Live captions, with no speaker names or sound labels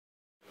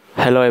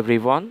Hello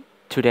everyone,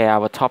 today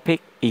our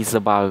topic is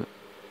about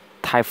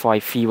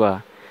typhoid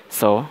fever.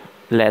 So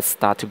let's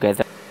start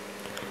together.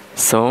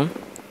 So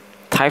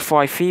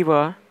typhoid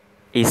fever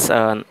is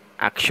an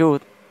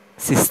acute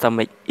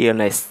systemic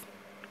illness.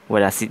 What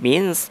does it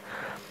mean?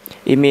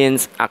 It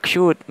means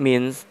acute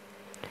means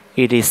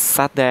it is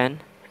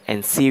sudden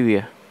and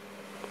severe.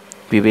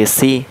 We will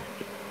see.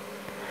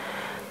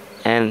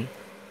 And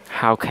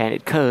how can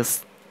it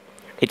cause?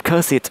 It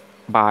causes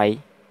by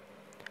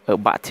a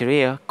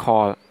bacteria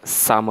called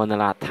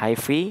Samonella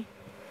Typhi,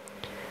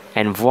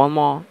 and one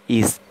more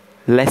is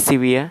less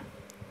severe,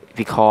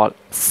 we call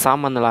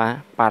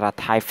Samonella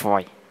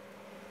paratyphoid.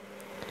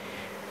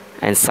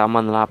 And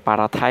Samonella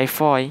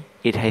paratyphoid,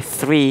 it has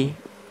three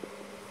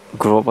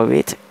groups of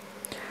it: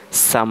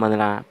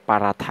 Samonella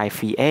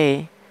Paratyphi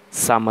A,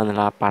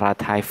 Samonella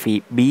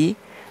Paratyphi B,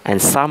 and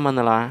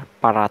Samonella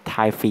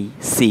Paratyphi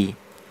C.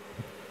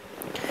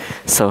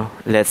 So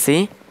let's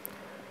see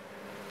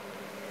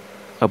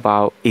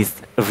about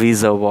its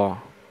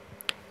reservoir.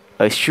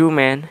 A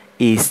human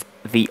is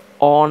the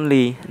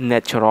only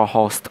natural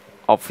host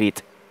of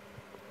it.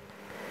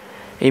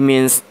 It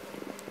means,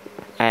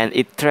 and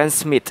it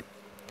transmits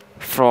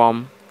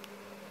from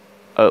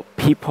a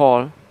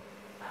people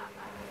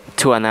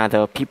to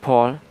another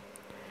people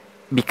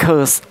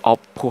because of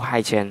poor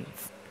hygiene.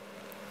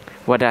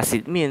 What does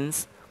it mean?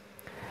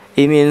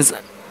 It means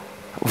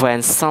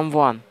when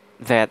someone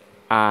that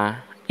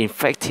are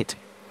infected,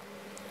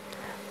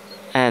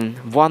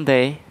 and one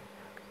day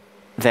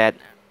that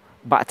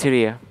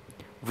bacteria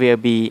will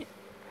be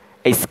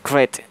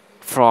excreted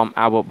from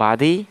our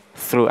body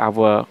through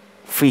our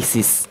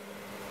feces.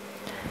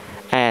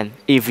 And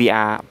if we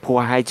are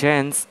poor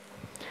hygiene,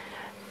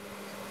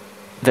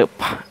 the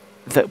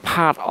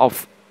part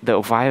of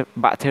the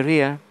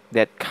bacteria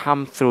that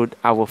come through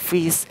our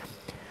feces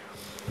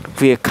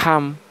will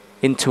come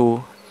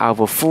into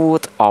our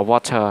food or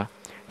water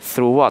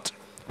through what?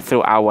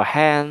 Through our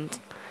hands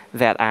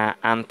that are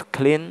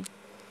unclean,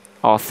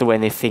 or through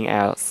anything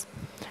else.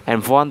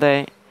 And one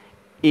day,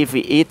 if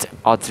we eat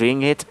or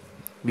drink it,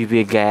 we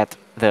will get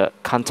the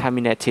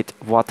contaminated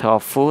water or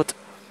food,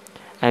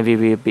 and we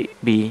will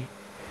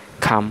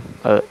become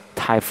a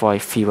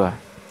typhoid fever.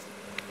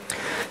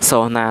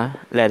 So now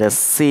let us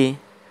see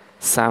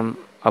some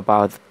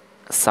about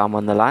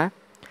Salmonella.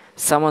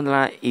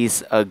 Salmonella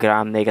is a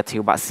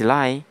gram-negative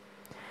bacilli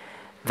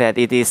that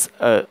it is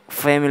a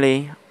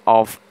family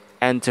of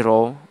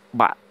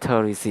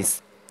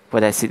enterobacteriaceae. What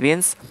does it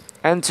mean?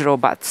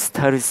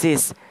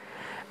 Enterobacteriaceae.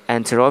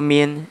 Entero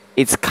means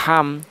it's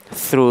come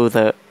through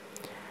the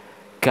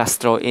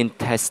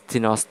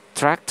gastrointestinal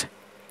tract,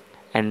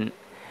 and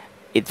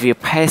it will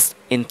pass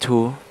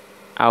into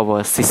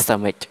our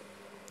stomach.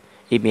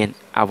 It means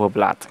our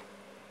blood.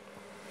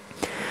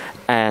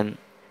 And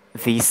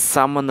the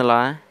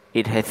Salmonella,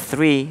 it has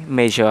three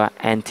major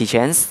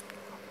antigens.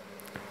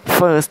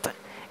 First,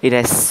 it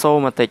has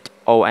somatic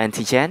O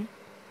antigen.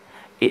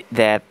 It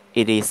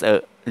is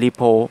a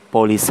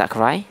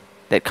lipopolysaccharide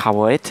that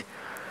cover it,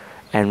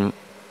 and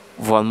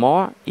one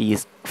more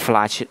is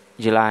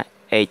flagella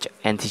H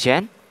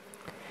antigen.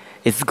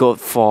 It's good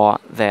for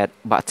that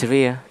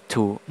bacteria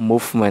to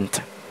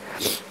movement.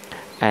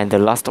 And the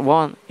last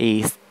one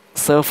is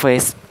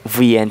surface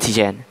V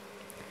antigen.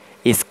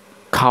 It's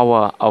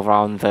cover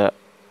around the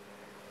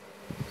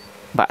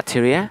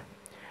bacteria,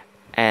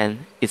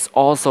 and it's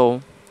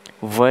also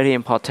very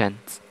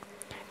important.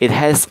 It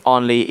has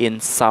only in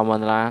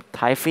Samonella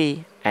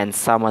Typhi and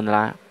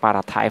Samonella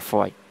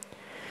Paratyphoid.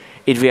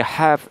 It will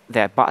help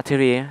that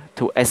bacteria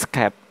to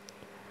escape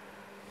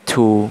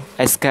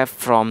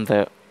from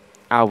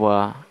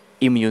our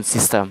immune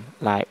system,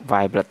 like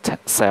white blood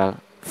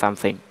cell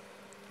something.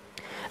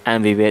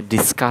 And we will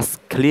discuss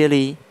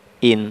clearly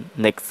in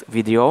next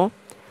video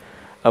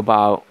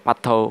about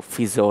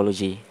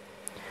pathophysiology.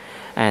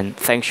 And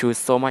thank you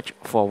so much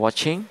for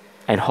watching,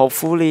 and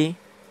hopefully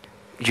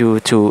you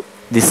to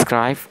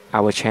subscribe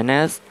our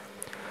channels,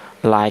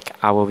 like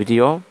our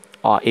video,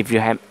 or if you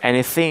have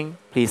anything,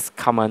 please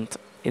comment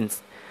in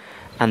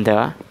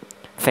under.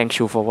 Thank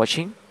you for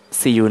watching.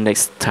 See you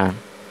next time.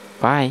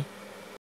 Bye.